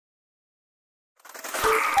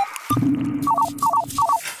And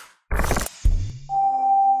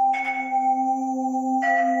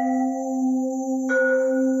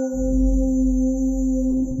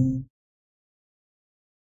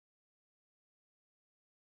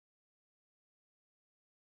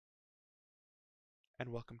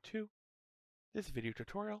welcome to this video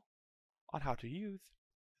tutorial on how to use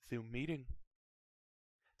Zoom Meeting.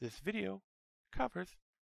 This video covers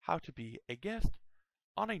how to be a guest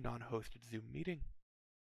on a non-hosted Zoom meeting.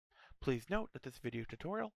 Please note that this video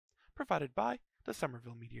tutorial, provided by the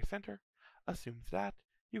Somerville Media Center, assumes that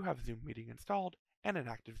you have Zoom Meeting installed and an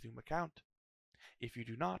active Zoom account. If you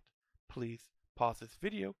do not, please pause this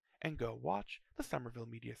video and go watch the Somerville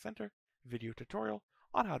Media Center video tutorial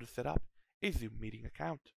on how to set up a Zoom Meeting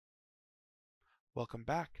account. Welcome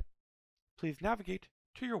back. Please navigate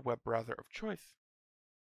to your web browser of choice.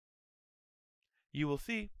 You will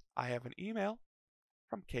see I have an email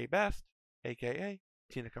from Kay Best, aka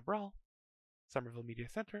Tina Cabral, Somerville Media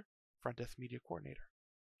Center, Front Desk Media Coordinator.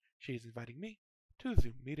 She is inviting me to a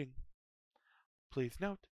Zoom meeting. Please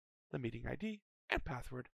note the meeting ID and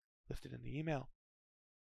password listed in the email.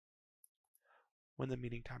 When the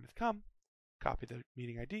meeting time has come, copy the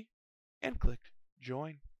meeting ID and click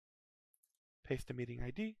Join. Paste the meeting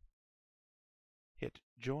ID, hit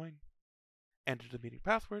Join, enter the meeting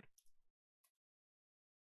password,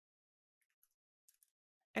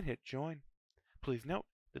 and hit Join. Please note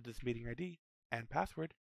that this meeting ID and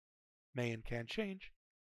password may and can change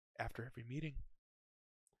after every meeting.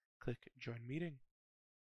 Click Join Meeting.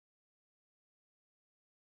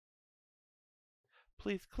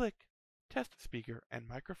 Please click Test Speaker and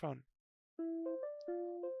Microphone.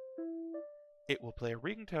 It will play a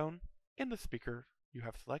ringtone in the speaker you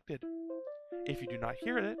have selected. If you do not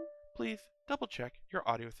hear it, please double check your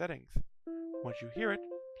audio settings. Once you hear it,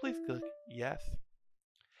 please click Yes.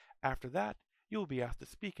 After that, you will be asked to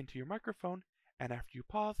speak into your microphone, and after you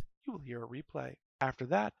pause, you will hear a replay. After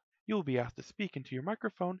that, you will be asked to speak into your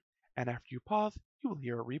microphone, and after you pause, you will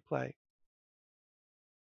hear a replay.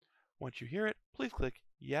 Once you hear it, please click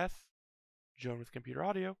Yes, Join with Computer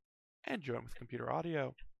Audio, and Join with Computer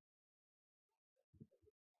Audio.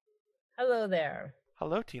 Hello there.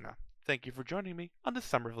 Hello, Tina. Thank you for joining me on the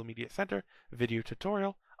Somerville Media Center video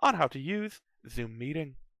tutorial on how to use Zoom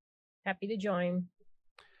Meeting. Happy to join.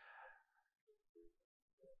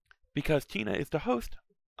 Because Tina is the host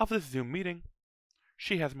of this Zoom meeting,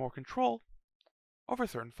 she has more control over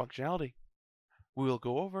certain functionality. We will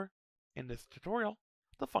go over in this tutorial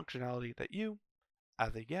the functionality that you,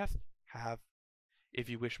 as a guest, have. If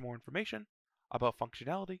you wish more information about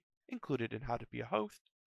functionality included in how to be a host,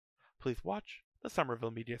 please watch the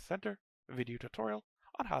Somerville Media Center video tutorial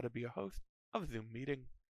on how to be a host of Zoom Meeting.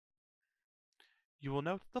 You will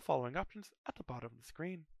note the following options at the bottom of the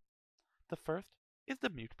screen. The first is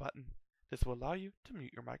the mute button. This will allow you to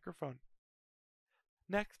mute your microphone.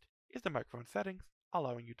 Next is the microphone settings,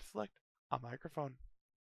 allowing you to select a microphone.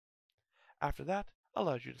 After that,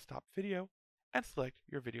 allows you to stop video and select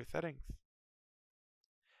your video settings.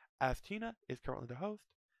 As Tina is currently the host,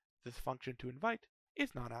 this function to invite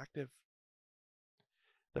is not active.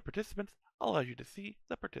 The participants allows you to see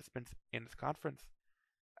the participants in this conference.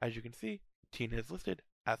 As you can see, Tina is listed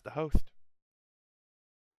as the host.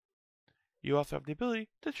 You also have the ability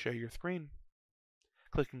to share your screen.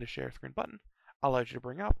 Clicking the Share Screen button allows you to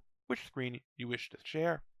bring up which screen you wish to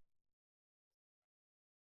share.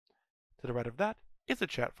 To the right of that is the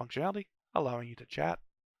chat functionality, allowing you to chat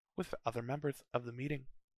with other members of the meeting.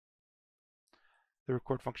 The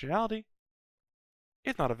record functionality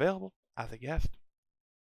is not available as a guest.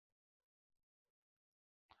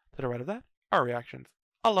 To the right of that are reactions,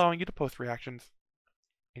 allowing you to post reactions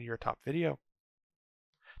in your top video.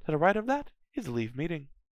 To the right of that is Leave Meeting.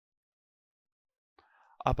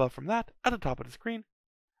 Above from that, at the top of the screen,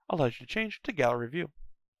 allows you to change to Gallery View.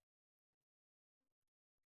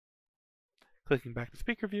 Clicking back to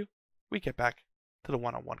Speaker View, we get back to the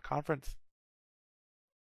one-on-one conference.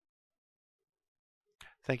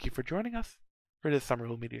 Thank you for joining us for this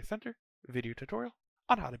Somerville Media Center video tutorial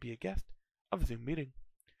on how to be a guest of Zoom Meeting.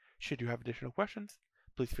 Should you have additional questions,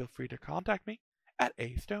 please feel free to contact me at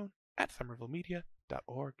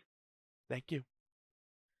astone@somervillemedia.org. Thank you.